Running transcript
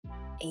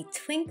A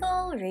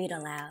Twinkl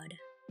Read-Aloud.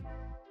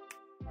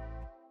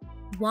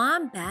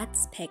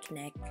 Wombat's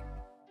Picnic,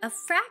 a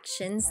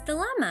Fractions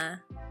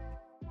Dilemma.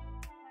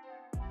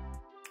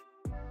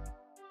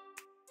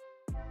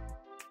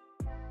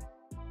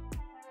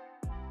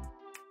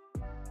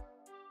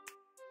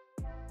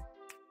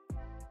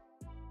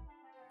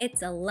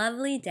 It's a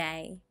lovely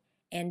day,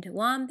 and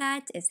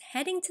Wombat is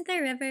heading to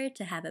the river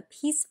to have a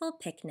peaceful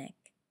picnic.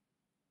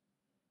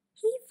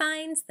 He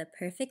finds the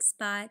perfect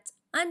spot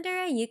under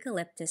a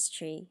eucalyptus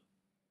tree,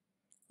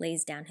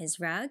 lays down his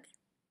rug,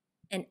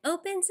 and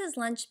opens his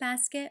lunch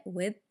basket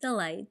with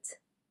delight.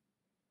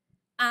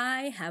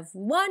 "I have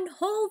one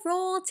whole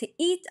roll to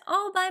eat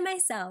all by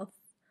myself,"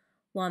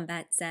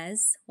 Wombat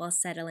says while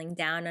settling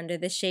down under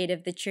the shade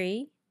of the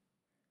tree.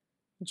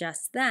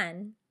 Just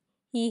then,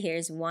 he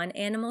hears one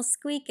animal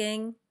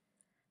squeaking,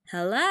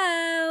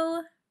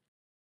 "Hello!"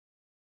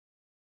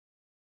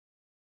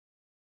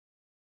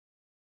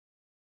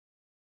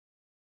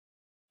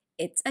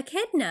 It's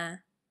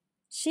Echidna.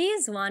 She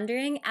is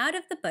wandering out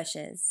of the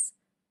bushes.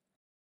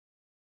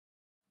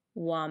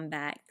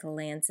 Wombat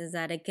glances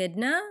at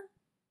Echidna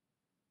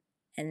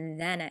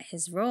and then at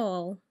his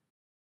roll.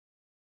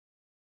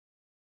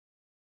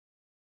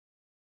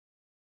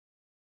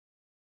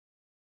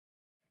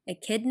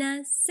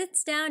 Echidna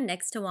sits down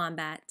next to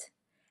Wombat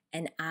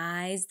and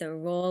eyes the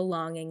roll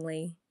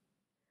longingly.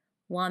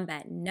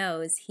 Wombat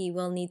knows he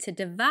will need to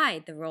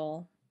divide the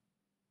roll.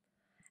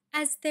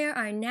 "As there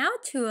are now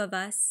 2 of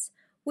us,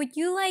 would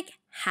you like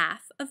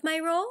half of my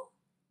roll?"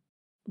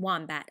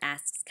 Wombat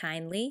asks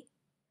kindly.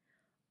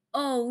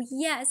 "Oh,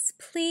 yes,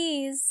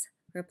 please,"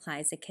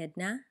 replies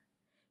Echidna.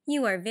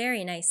 "You are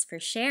very nice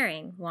for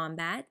sharing,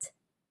 Wombat."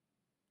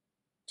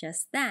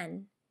 Just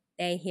then,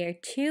 they hear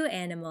 2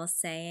 animals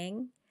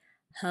saying,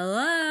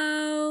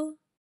 "Hello!"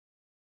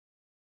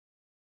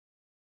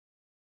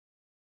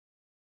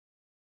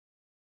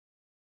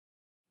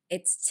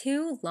 It's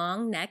 2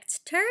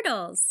 long-necked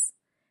turtles.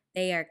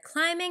 They are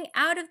climbing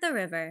out of the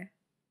river.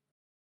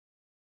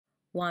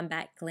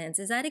 Wombat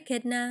glances at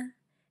Echidna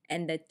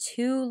and the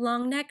 2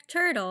 long-necked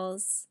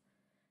turtles,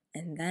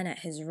 and then at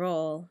his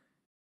roll.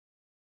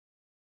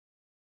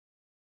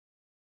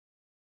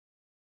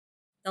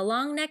 The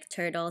long-necked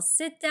turtles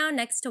sit down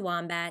next to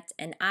Wombat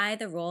and eye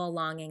the roll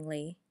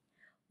longingly.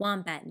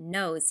 Wombat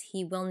knows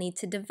he will need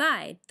to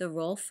divide the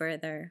roll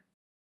further.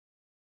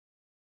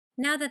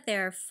 "Now that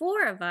there are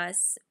 4 of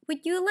us,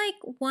 would you like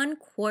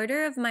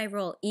 1/4 of my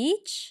roll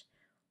each?"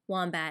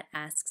 Wombat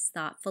asks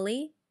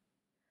thoughtfully.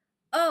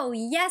 "Oh,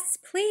 yes,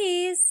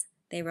 please,"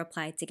 they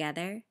reply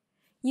together.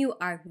 "You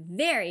are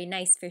very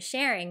nice for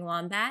sharing,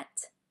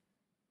 Wombat."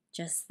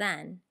 Just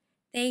then,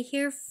 they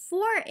hear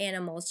 4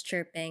 animals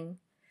chirping,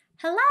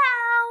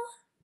 "Hello!"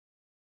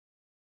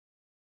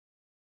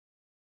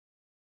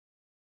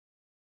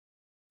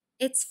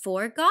 It's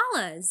 4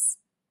 galahs.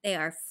 They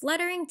are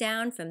fluttering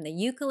down from the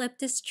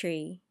eucalyptus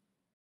tree.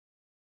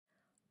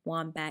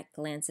 Wombat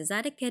glances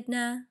at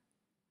Echidna,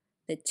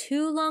 the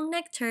 2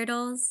 long-necked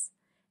turtles,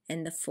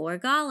 and the 4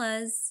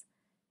 galahs,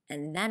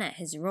 and then at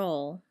his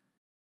roll.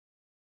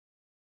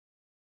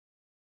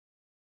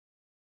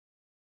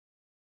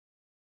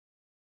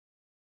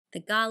 The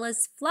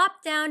galahs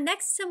flop down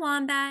next to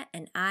Wombat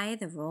and eye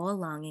the roll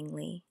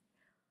longingly.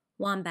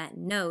 Wombat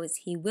knows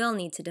he will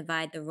need to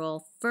divide the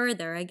roll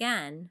further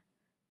again.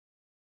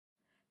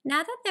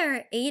 "Now that there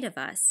are 8 of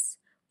us,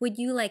 would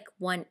you like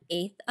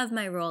 1/8 of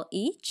my roll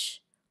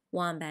each?"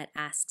 Wombat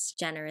asks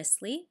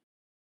generously.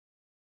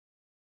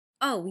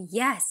 "Oh,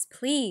 yes,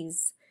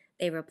 please,"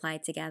 they reply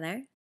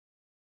together.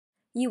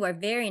 "You are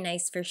very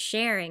nice for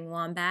sharing,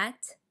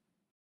 Wombat."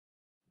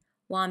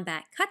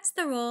 Wombat cuts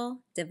the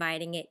roll,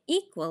 dividing it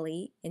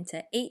equally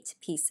into 8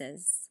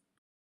 pieces.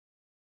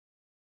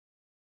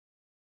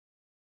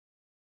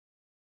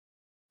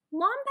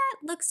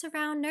 Wombat looks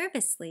around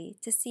nervously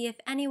to see if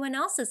anyone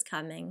else is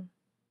coming.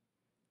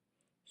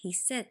 He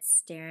sits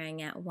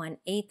staring at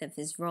 1/8 of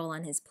his roll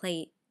on his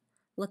plate,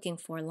 looking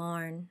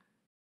forlorn.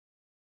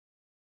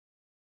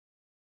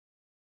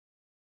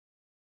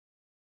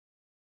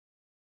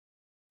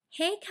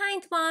 "Hey,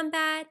 kind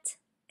Wombat,"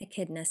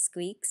 Echidna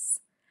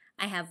squeaks.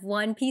 "I have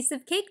 1 piece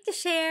of cake to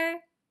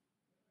share."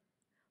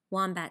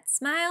 Wombat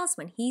smiles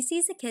when he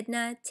sees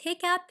Echidna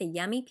take out the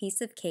yummy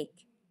piece of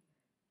cake.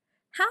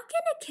 How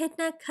can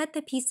Echidna cut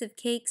the piece of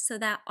cake so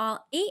that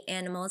all 8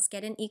 animals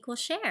get an equal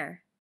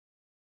share?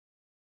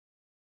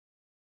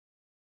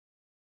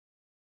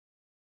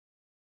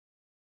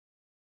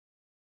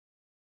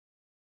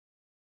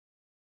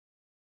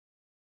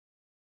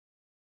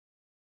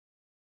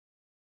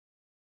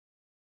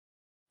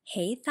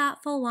 "Hey,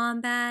 thoughtful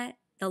Wombat,"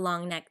 the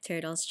long-necked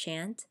turtles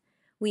chant.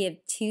 "We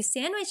have 2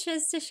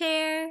 sandwiches to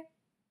share."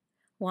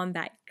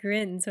 Wombat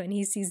grins when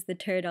he sees the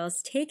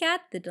turtles take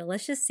out the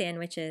delicious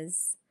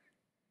sandwiches.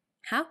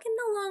 How can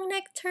the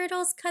long-necked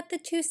turtles cut the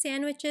 2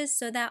 sandwiches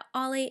so that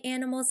all 8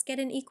 animals get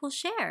an equal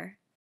share?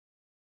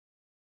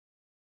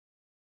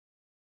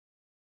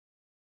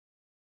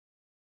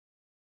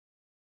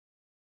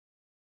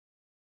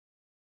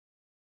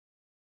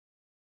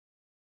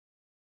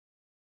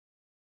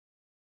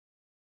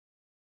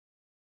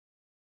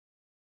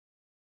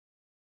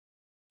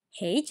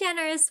 Hey,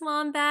 generous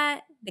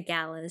Wombat, the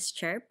gallows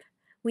chirp.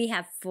 We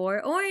have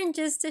 4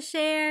 oranges to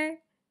share.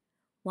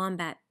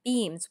 Wombat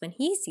beams when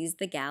he sees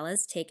the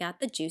gallows take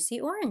out the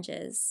juicy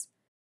oranges.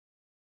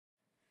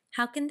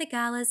 How can the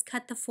gallows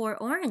cut the 4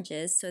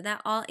 oranges so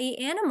that all 8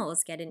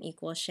 animals get an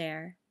equal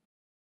share?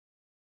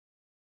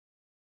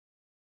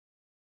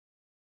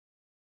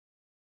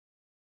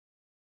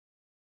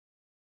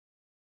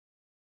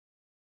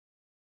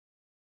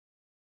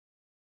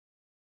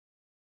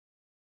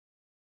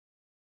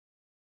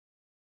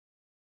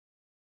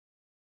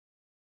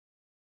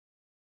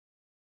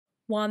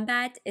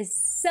 Wombat is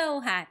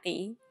so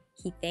happy.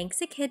 He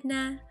thanks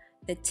Echidna,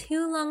 the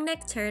 2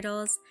 long-necked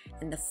turtles,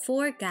 and the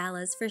 4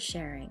 gallows for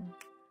sharing.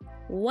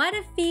 What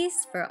a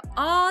feast for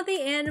all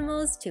the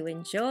animals to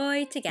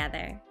enjoy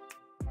together!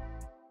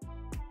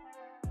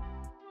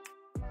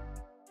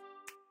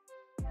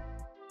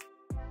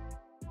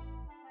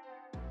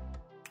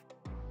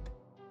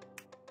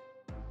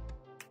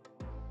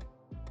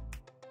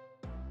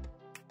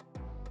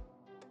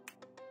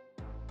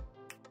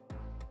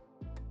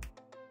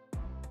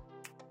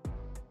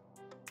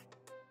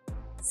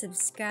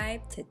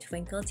 Subscribe to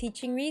Twinkl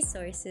Teaching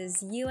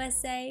Resources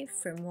USA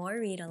for more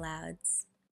read-alouds.